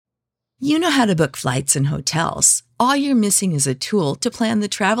You know how to book flights and hotels. All you're missing is a tool to plan the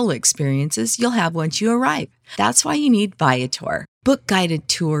travel experiences you'll have once you arrive. That's why you need Viator. Book guided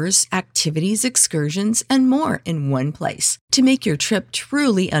tours, activities, excursions, and more in one place to make your trip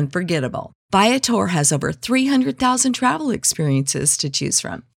truly unforgettable. Viator has over 300,000 travel experiences to choose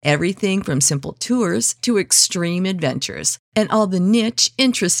from. Everything from simple tours to extreme adventures and all the niche,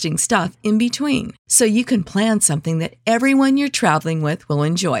 interesting stuff in between. So you can plan something that everyone you're traveling with will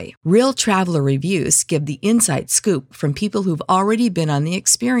enjoy. Real traveler reviews give the inside scoop from people who've already been on the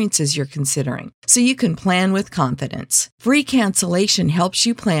experiences you're considering. So you can plan with confidence. Free cancellation helps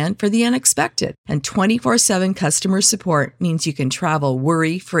you plan for the unexpected. And 24/7 customer support means you can travel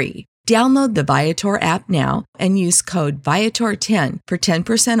worry-free. Download the Viator app now and use code Viator10 for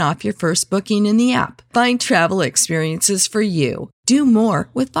 10% off your first booking in the app. Find travel experiences for you. Do more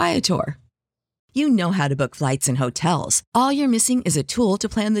with Viator. You know how to book flights and hotels. All you're missing is a tool to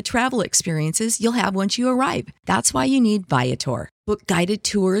plan the travel experiences you'll have once you arrive. That's why you need Viator. Book guided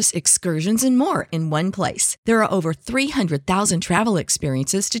tours, excursions, and more in one place. There are over 300,000 travel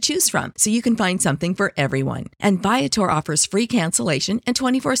experiences to choose from, so you can find something for everyone. And Viator offers free cancellation and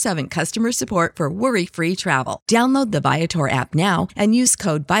 24/7 customer support for worry-free travel. Download the Viator app now and use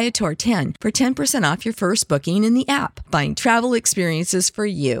code Viator10 for 10% off your first booking in the app. Find travel experiences for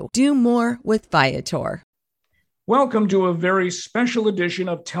you. Do more with Viator. Welcome to a very special edition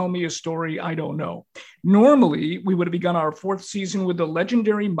of Tell Me a Story I Don't Know. Normally, we would have begun our fourth season with the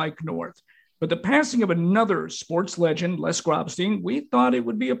legendary Mike North, but the passing of another sports legend, Les Grobstein, we thought it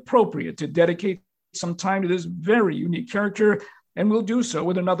would be appropriate to dedicate some time to this very unique character, and we'll do so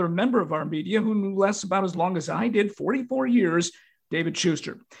with another member of our media who knew Les about as long as I did, 44 years, David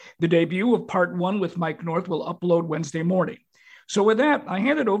Schuster. The debut of part one with Mike North will upload Wednesday morning. So with that, I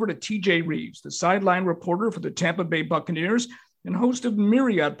hand it over to TJ Reeves, the sideline reporter for the Tampa Bay Buccaneers and host of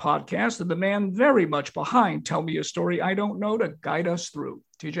Myriad Podcast, and the man very much behind Tell Me a Story I Don't Know to guide us through.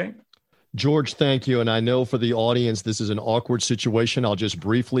 TJ? George, thank you. And I know for the audience, this is an awkward situation. I'll just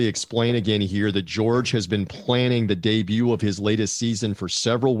briefly explain again here that George has been planning the debut of his latest season for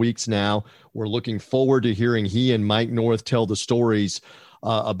several weeks now. We're looking forward to hearing he and Mike North tell the stories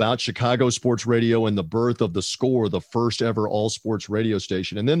about Chicago sports radio and the birth of The Score, the first ever all sports radio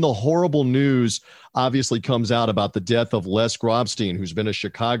station. And then the horrible news obviously comes out about the death of Les Grobstein, who's been a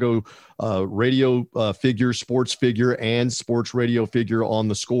Chicago radio figure, sports figure, and sports radio figure on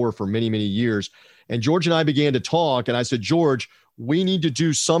The Score for many, many years. And George and I began to talk, and I said, George, we need to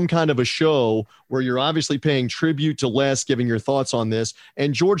do some kind of a show where you're obviously paying tribute to Les, giving your thoughts on this.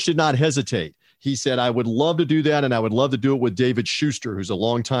 And George did not hesitate. He said, I would love to do that, and I would love to do it with David Schuster, who's a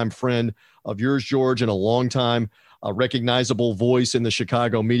longtime friend of yours, George, and a longtime recognizable voice in the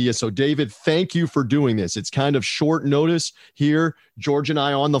Chicago media. So, David, thank you for doing this. It's kind of short notice here. George and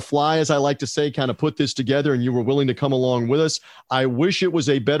I on the fly, as I like to say, kind of put this together, and you were willing to come along with us. I wish it was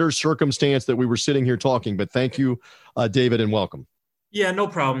a better circumstance that we were sitting here talking, but thank you, David, and welcome. Yeah, no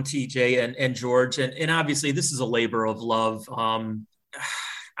problem, TJ and George. And obviously, this is a labor of love.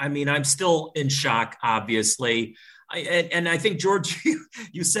 I mean, I'm still in shock, obviously. And I think, George,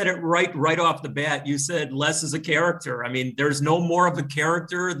 you said it right off the bat. You said Les is a character. I mean, there's no more of a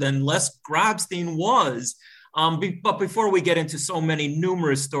character than Les Grobstein was. But before we get into so many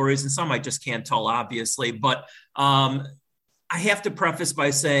numerous stories, and some I just can't tell, obviously, but I have to preface by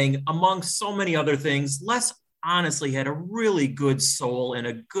saying, among so many other things, Les honestly had a really good soul and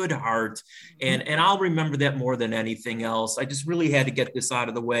a good heart. And I'll remember that more than anything else. I just really had to get this out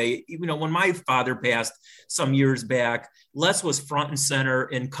of the way. You know, when my father passed some years back, Les was front and center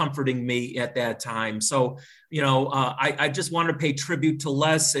in comforting me at that time. So, you know, I just want to pay tribute to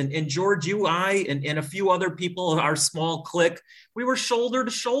Les and George, you, and a few other people, our small clique. We were shoulder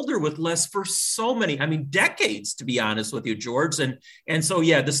to shoulder with Les for so many, decades, to be honest with you, George. And so,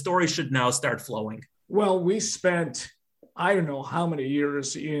 yeah, the story should now start flowing. Well, we spent, I don't know how many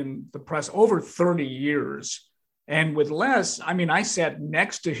years in the press, over 30 years. And with Les, I sat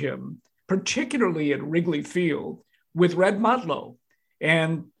next to him, particularly at Wrigley Field with Red Mutlow.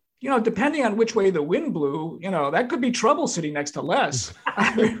 And, you know, depending on which way the wind blew, you know, that could be trouble sitting next to Les.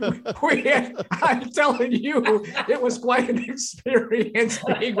 I'm telling you, it was quite an experience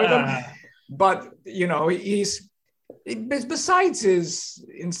being with him. But, you know, besides his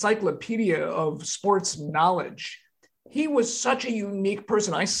encyclopedia of sports knowledge, he was such a unique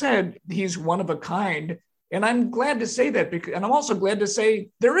person. I said he's one of a kind, and I'm glad to say that, and I'm also glad to say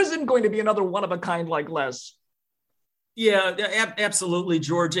there isn't going to be another one of a kind like Les. Yeah, absolutely,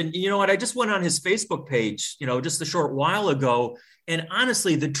 George. And you know what? I just went on his Facebook page, you know, just a short while ago, and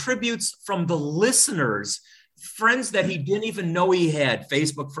honestly, the tributes from the listeners friends that he didn't even know he had,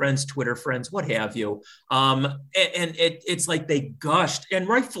 Facebook friends, Twitter friends, what have you. And it's like they gushed, and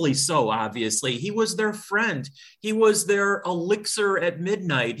rightfully so, obviously. He was their friend. He was their elixir at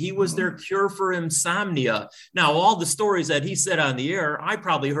midnight. He was their cure for insomnia. Now, all the stories that he said on the air, I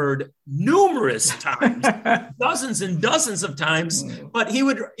probably heard numerous times, dozens and dozens of times, but he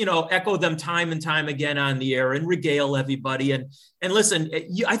would, echo them time and time again on the air and regale everybody. And listen,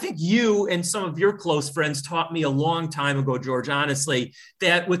 I think you and some of your close friends taught me a long time ago, George, honestly,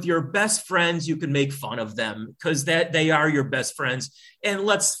 that with your best friends, you can make fun of them because that they are your best friends. And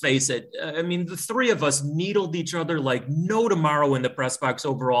let's face it, I mean, the three of us needled each other like no tomorrow in the press box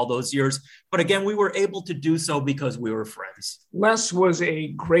over all those years. But again, we were able to do so because we were friends. Les was a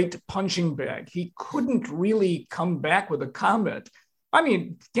great punching bag. He couldn't really come back with a comment. I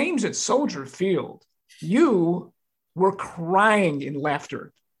mean, games at Soldier Field, you were crying in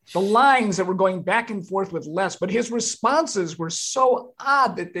laughter. The lines that were going back and forth with Les, but his responses were so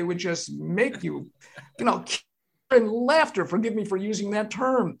odd that they would just make you, in laughter. Forgive me for using that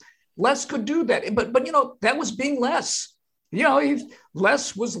term. Les could do that, but that was being Les.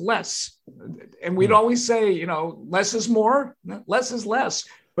 Les was Les, and we'd always say, less is more, less is less.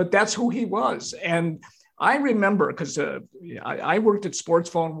 But that's who he was, and I remember because I worked at Sports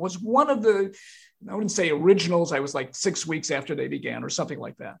Phone, was one of the, I wouldn't say originals. I was like 6 weeks after they began or something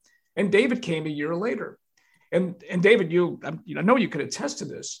like that. And David came a year later. And David, I know you could attest to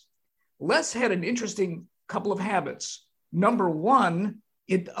this. Les had an interesting couple of habits. Number one,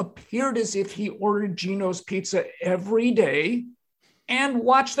 it appeared as if he ordered Gino's Pizza every day and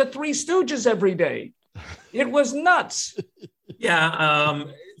watched the Three Stooges every day. It was nuts. Yeah,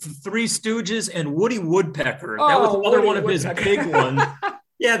 Three Stooges and Woody Woodpecker. That was another one of his big ones.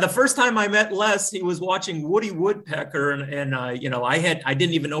 Yeah, the first time I met Les, he was watching Woody Woodpecker, and I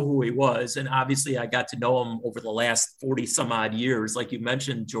didn't even know who he was, and obviously I got to know him over the last 40 some odd years, like you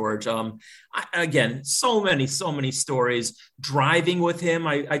mentioned, George. Again, so many stories. Driving with him,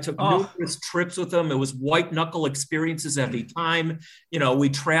 I took numerous trips with him. It was white knuckle experiences every time. We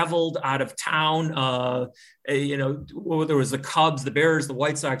traveled out of town. There was the Cubs, the Bears, the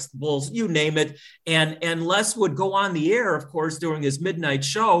White Sox, the Bulls, you name it. And Les would go on the air, of course, during his midnight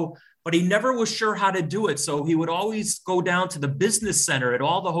show, but he never was sure how to do it. So he would always go down to the business center at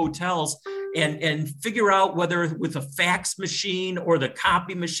all the hotels and figure out whether with a fax machine or the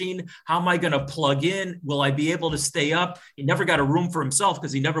copy machine, how am I going to plug in? Will I be able to stay up? He never got a room for himself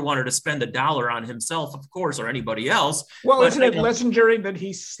because he never wanted to spend $1 on himself, of course, or anybody else. Well, isn't it legendary that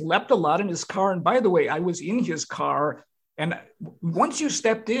he slept a lot in his car? And by the way, I was in his car, and once you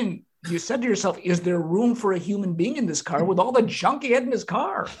stepped in, you said to yourself, is there room for a human being in this car with all the junk he had in his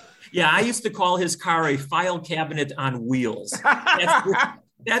car? Yeah, I used to call his car a file cabinet on wheels.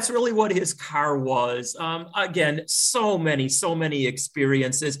 That's really what his car was. Again, so many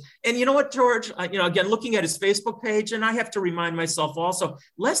experiences. And you know what, George? Again, looking at his Facebook page, and I have to remind myself also,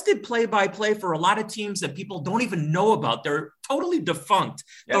 Les did play-by-play for a lot of teams that people don't even know about. They're totally defunct.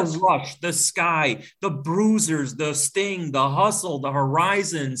 Yes. The Rush, the Sky, the Bruisers, the Sting, the Hustle, the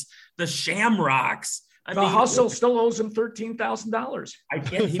Horizons, the Shamrocks. The Hustle still owes him $13,000. I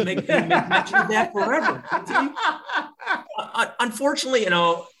can't. He make mention of that forever. Unfortunately,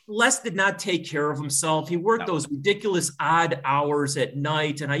 Les did not take care of himself. He worked those ridiculous odd hours at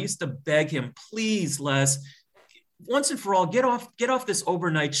night, and I used to beg him, please, Les, once and for all, get off this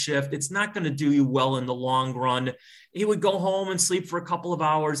overnight shift. It's not going to do you well in the long run. He would go home and sleep for a couple of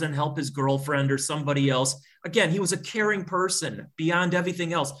hours and help his girlfriend or somebody else. Again, he was a caring person beyond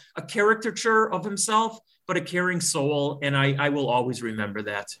everything else, a caricature of himself, but a caring soul. And I will always remember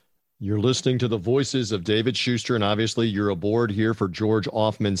that. You're listening to the voices of David Schuster, and obviously you're aboard here for George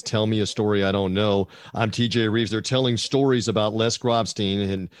Offman's Tell Me a Story I Don't Know. I'm TJ Reeves. They're telling stories about Les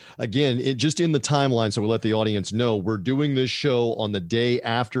Grobstein. And again, just in the timeline, so we'll let the audience know, we're doing this show on the day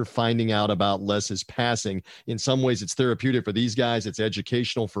after finding out about Les's passing. In some ways, it's therapeutic for these guys. It's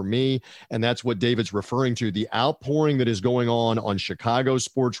educational for me. And that's what David's referring to, the outpouring that is going on Chicago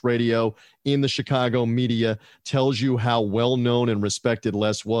sports radio, in the Chicago media, tells you how well-known and respected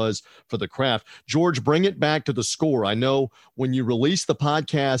Les was for the craft. George, bring it back to the Score. I know when you released the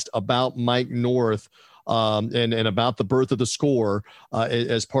podcast about Mike North and about the birth of the Score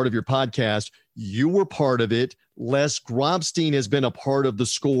as part of your podcast, you were part of it. Les Grobstein has been a part of the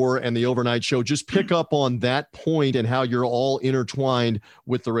Score and the overnight show. Just pick up on that point and how you're all intertwined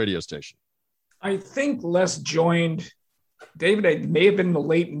with the radio station. I think Les joined David, it may have been in the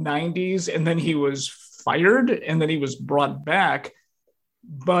late 90s, and then he was fired, and then he was brought back.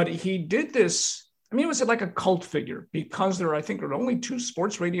 But he did this I mean, it was like a cult figure because I think there are only 2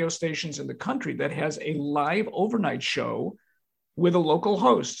 sports radio stations in the country that has a live overnight show with a local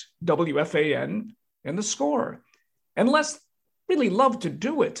host, WFAN and The Score. And Les really loved to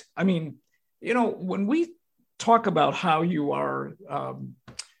do it. I mean, you know, when we talk about how you are,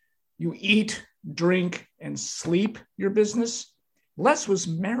 you eat, drink, and sleep your business, Les was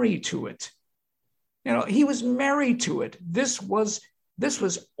married to it. You know, he was married to it. This was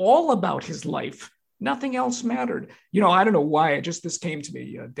all about his life. Nothing else mattered. You know, I don't know why. This came to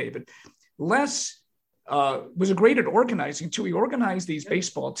me, David. Les was great at organizing too. He organized these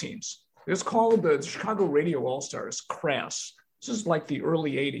baseball teams. It was called the Chicago Radio All-Stars, CRAS. This is like the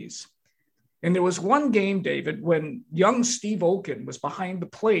early 80s. And there was one game, David, when young Steve Olkin was behind the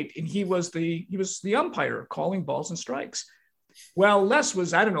plate and he was the umpire calling balls and strikes. Well, Les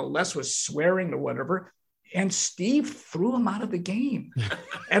was swearing or whatever, and Steve threw him out of the game.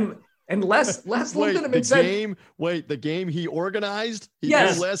 And Les looked at him and said, the game he organized? He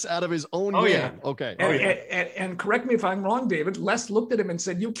yes. threw Les out of his own game. Yeah. Okay. And correct me if I'm wrong, David, Les looked at him and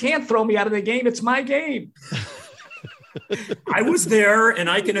said, "You can't throw me out of the game. It's my game." I was there and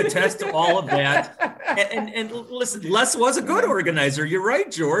I can attest to all of that. And listen, Les was a good organizer. You're right,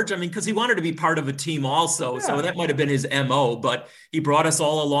 George. I mean, because he wanted to be part of a team also. Yeah. So that might have been his MO, but he brought us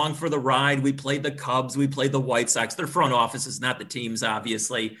all along for the ride. We played the Cubs. We played the White Sox. Their front offices, not the teams,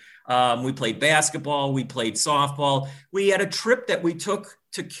 obviously. We played basketball. We played softball. We had a trip that we took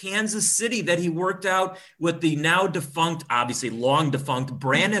to Kansas City that he worked out with the now defunct, obviously long defunct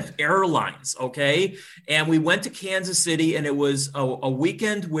Braniff Airlines. Okay. And we went to Kansas City and it was a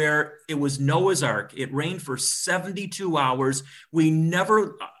weekend where it was Noah's Ark. It rained for 72 hours. I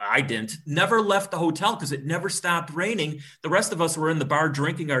never left the hotel because it never stopped raining. The rest of us were in the bar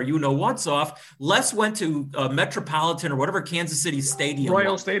drinking our you-know-what's off. Les went to Metropolitan or whatever Kansas City Stadium.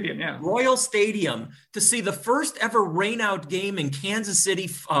 Royal Stadium, yeah. Royal Stadium to see the first ever rainout game in Kansas City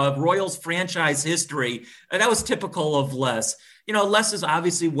Royals franchise history. And that was typical of Les. You know, Les is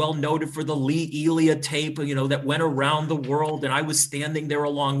obviously well noted for the Lee Elia tape, you know, that went around the world. And I was standing there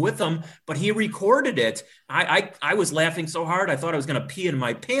along with him, but he recorded it. I was laughing so hard, I thought I was going to pee in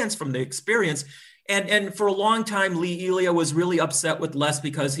my pants from the experience. And for a long time, Lee Elia was really upset with Les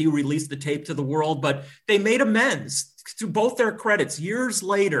because he released the tape to the world, but they made amends to both their credits years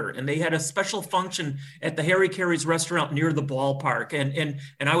later. And they had a special function at the Harry Caray's restaurant near the ballpark.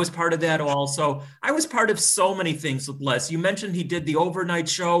 And I was part of that also. I was part of so many things with Les. You mentioned he did the overnight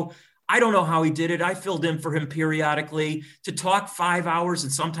show. I don't know how he did it. I filled in for him periodically to talk 5 hours.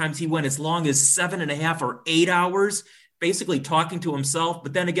 And sometimes he went as long as 7.5 or 8 hours, basically talking to himself.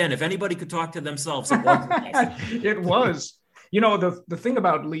 But then again, if anybody could talk to themselves, it was. It was. You know, the thing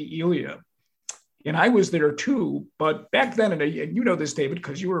about Lee Elia, and I was there too, but back then, and you know this, David,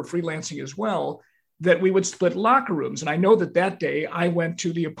 because you were freelancing as well, that we would split locker rooms. And I know that day I went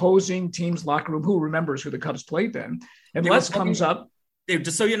to the opposing team's locker room. Who remembers who the Cubs played then? And Les comes up.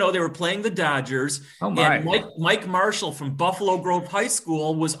 Just so you know, they were playing the Dodgers. Oh my. And Mike Marshall from Buffalo Grove High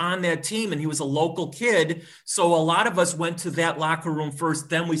School was on that team, and he was a local kid. So a lot of us went to that locker room first,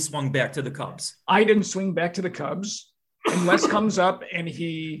 then we swung back to the Cubs. I didn't swing back to the Cubs. And Les comes up and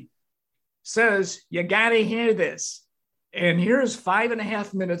he says, "You got to hear this." And here's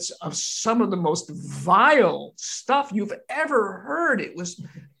 5.5 minutes of some of the most vile stuff you've ever heard. It was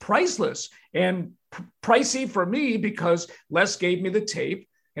priceless and pricey for me because Les gave me the tape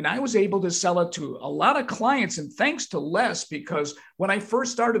and I was able to sell it to a lot of clients. And thanks to Les, because when I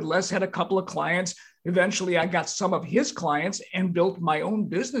first started, Les had a couple of clients. Eventually, I got some of his clients and built my own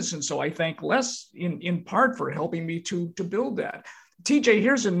business. And so I thank Les in part for helping me to build that. TJ,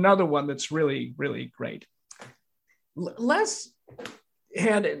 here's another one that's really, really great. Les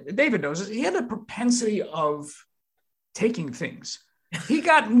had, David knows this, he had a propensity of taking things. He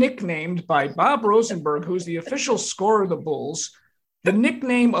got nicknamed by Bob Rosenberg, who's the official scorer of the Bulls, the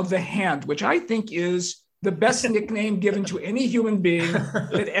nickname of the Hand, which I think is the best nickname given to any human being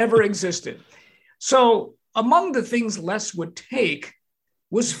that ever existed. So among the things Les would take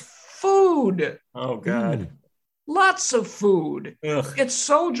was food. Oh, God. Lots of food. Ugh. At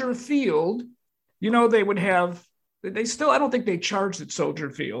Soldier Field, you know, they would have, they still, I don't think they charged at Soldier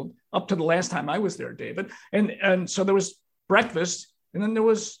Field up to the last time I was there, David. And so there was breakfast and then there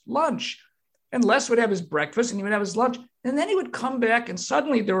was lunch. And Les would have his breakfast and he would have his lunch. And then he would come back and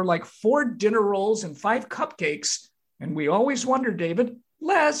suddenly there were like 4 dinner rolls and 5 cupcakes. And we always wondered, David,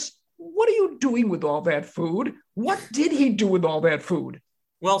 Les, what are you doing with all that food? What did he do with all that food?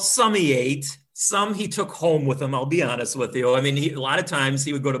 Well, some he ate. Some he took home with him, I'll be honest with you. I mean, a lot of times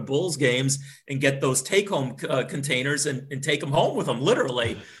he would go to Bulls games and get those take-home containers and take them home with him,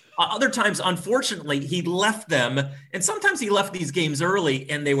 literally. Other times, unfortunately, he left them. And sometimes he left these games early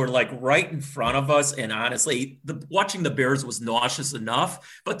and they were like right in front of us. And honestly, watching the Bears was nauseous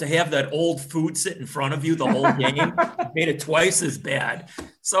enough. But to have that old food sit in front of you the whole game made it twice as bad.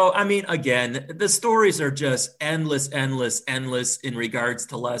 So, I mean, again, the stories are just endless in regards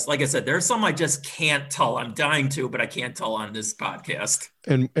to Les. Like I said, there's some I just can't tell. I'm dying to, but I can't tell on this podcast.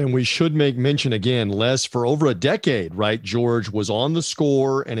 And we should make mention again, Les, for over a decade, right? George was on the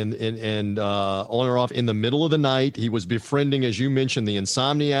score and on or off in the middle of the night. He was befriending, as you mentioned, the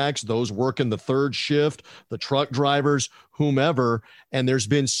insomniacs, those working the third shift, the truck drivers, whomever. And there's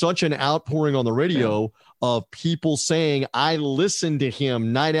been such an outpouring on the radio of people saying, I listened to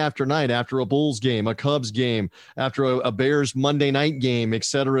him night after night after a Bulls game, a Cubs game, after a Bears Monday night game, et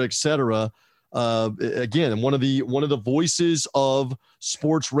cetera, et cetera. Again, one of the voices of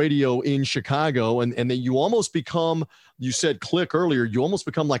sports radio in Chicago, and that you almost become, you said Click earlier, you almost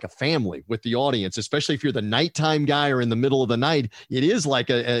become like a family with the audience, especially if you're the nighttime guy or in the middle of the night. It is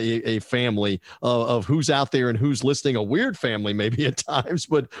like a family of who's out there and who's listening, a weird family maybe at times,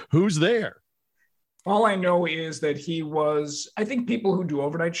 but who's there. All I know is that I think people who do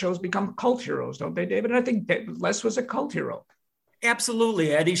overnight shows become cult heroes, don't they, David? And I think that Les was a cult hero.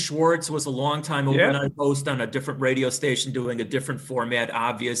 Absolutely. Eddie Schwartz was a longtime overnight host on a different radio station doing a different format,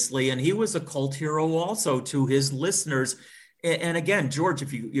 obviously. And he was a cult hero also to his listeners. And again, George,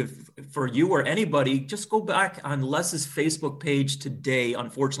 if for you or anybody, just go back on Les's Facebook page today,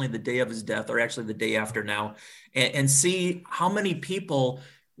 unfortunately, the day of his death, or actually the day after now, and see how many people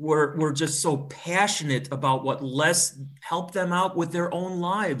were just so passionate about what Les helped them out with their own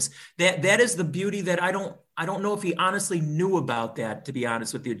lives. That is the beauty that I don't know if he honestly knew about that, to be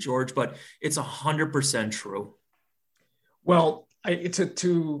honest with you, George, but it's 100% true. Well,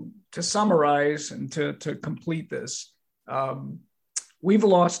 to summarize and to complete this, we've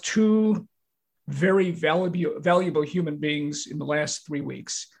lost two very valuable human beings in the last 3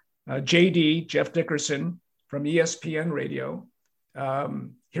 weeks. JD, Jeff Dickerson from ESPN Radio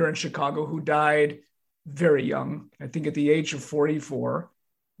here in Chicago, who died very young, I think at the age of 44.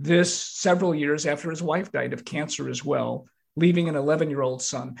 This several years after his wife died of cancer as well, leaving an 11-year-old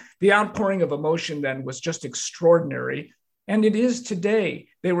son. The outpouring of emotion then was just extraordinary. And it is today.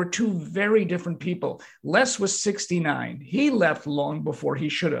 They were two very different people. Les was 69. He left long before he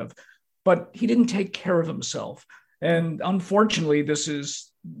should have, but he didn't take care of himself. And unfortunately, this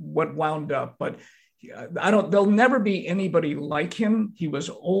is what wound up. But there'll never be anybody like him. He was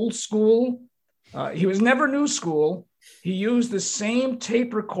old school. He was never new school. He used the same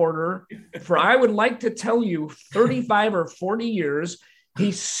tape recorder for, I would like to tell you, 35 or 40 years.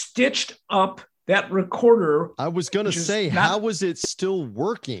 He stitched up that recorder. I was going to say, how was it still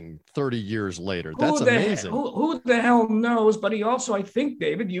working 30 years later? That's amazing. Who the hell knows? But he also, I think,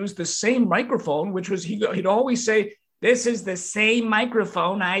 David, used the same microphone, which was, he'd always say, this is the same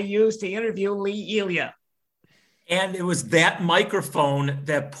microphone I used to interview Lee Elia. And it was that microphone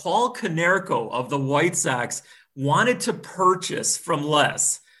that Paul Konerko of the White Sox wanted to purchase from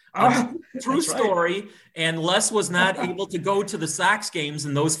Les. True story. Right. And Les was not able to go to the Sox games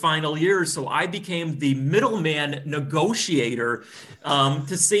in those final years. So I became the middleman negotiator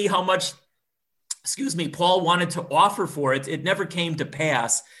to see how much, Paul wanted to offer for it. It never came to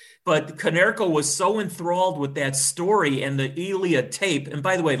pass. But Konerko was so enthralled with that story and the Elia tape. And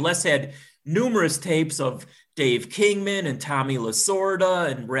by the way, Les had numerous tapes of Dave Kingman and Tommy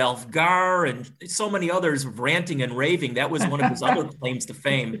Lasorda and Ralph Garr and so many others ranting and raving. That was one of his other claims to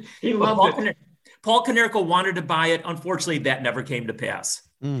fame. He loved it. Paul Konerko wanted to buy it. Unfortunately, that never came to pass.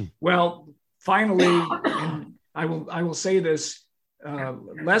 Well, finally, and I will say this,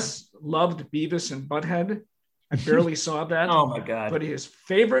 Les loved Beavis and Butthead. I barely saw that. Oh, my God. But his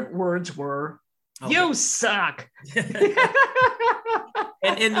favorite words were, you suck.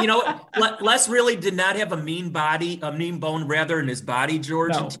 And you know, Les really did not have a mean bone rather in his body,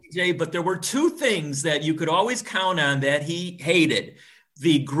 George and TJ, but there were two things that you could always count on that he hated.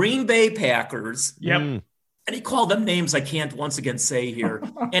 The Green Bay Packers. Yep. And he called them names I can't once again say here.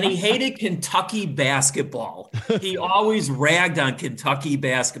 And he hated Kentucky basketball. He always ragged on Kentucky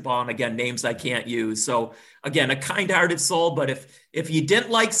basketball. And again, names I can't use. So again, a kind-hearted soul. But if you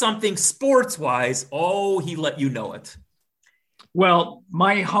didn't like something sports-wise, he let you know it. Well,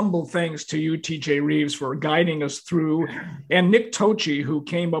 my humble thanks to you, TJ Reeves, for guiding us through, and Nick Tochi, who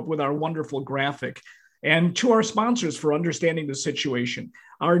came up with our wonderful graphic, and to our sponsors for understanding the situation.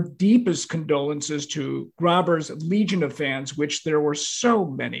 Our deepest condolences to Grobber's legion of fans, which there were so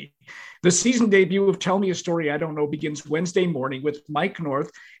many. The season debut of Tell Me a Story I Don't Know begins Wednesday morning with Mike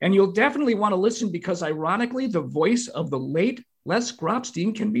North, and you'll definitely want to listen because, ironically, the voice of the late Les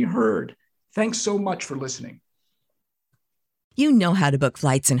Grobstein can be heard. Thanks so much for listening. You know how to book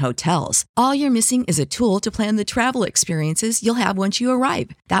flights and hotels. All you're missing is a tool to plan the travel experiences you'll have once you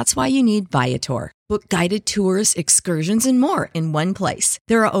arrive. That's why you need Viator. Book guided tours, excursions, and more in one place.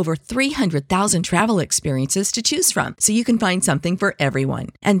 There are over 300,000 travel experiences to choose from, so you can find something for everyone.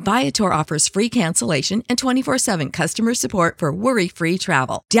 And Viator offers free cancellation and 24/7 customer support for worry-free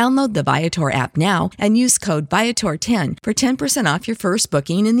travel. Download the Viator app now and use code Viator10 for 10% off your first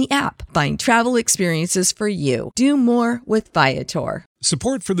booking in the app. Find travel experiences for you. Do more with Viator.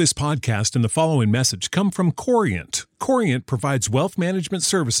 Support for this podcast and the following message come from Corient. Corient provides wealth management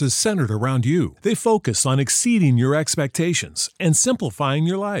services centered around you. They focus on exceeding your expectations and simplifying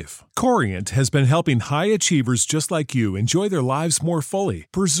your life. Corient has been helping high achievers just like you enjoy their lives more fully,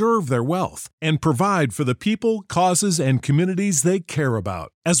 preserve their wealth, and provide for the people, causes, and communities they care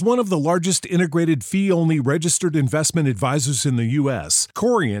about. As one of the largest integrated fee-only registered investment advisors in the U.S.,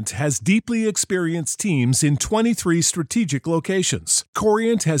 Corient has deeply experienced teams in 23 strategic locations.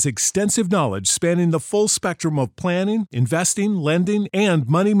 Corient has extensive knowledge spanning the full spectrum of planning, investing, lending, and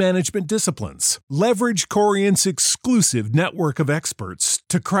money management disciplines. Leverage Corient's exclusive network of experts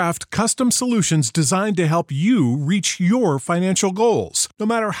to craft custom solutions designed to help you reach your financial goals, no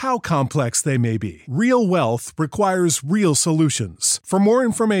matter how complex they may be. Real wealth requires real solutions. For more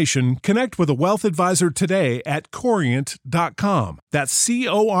information, connect with a wealth advisor today at Corient.com. That's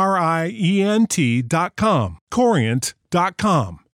Corient.com. Corient.com.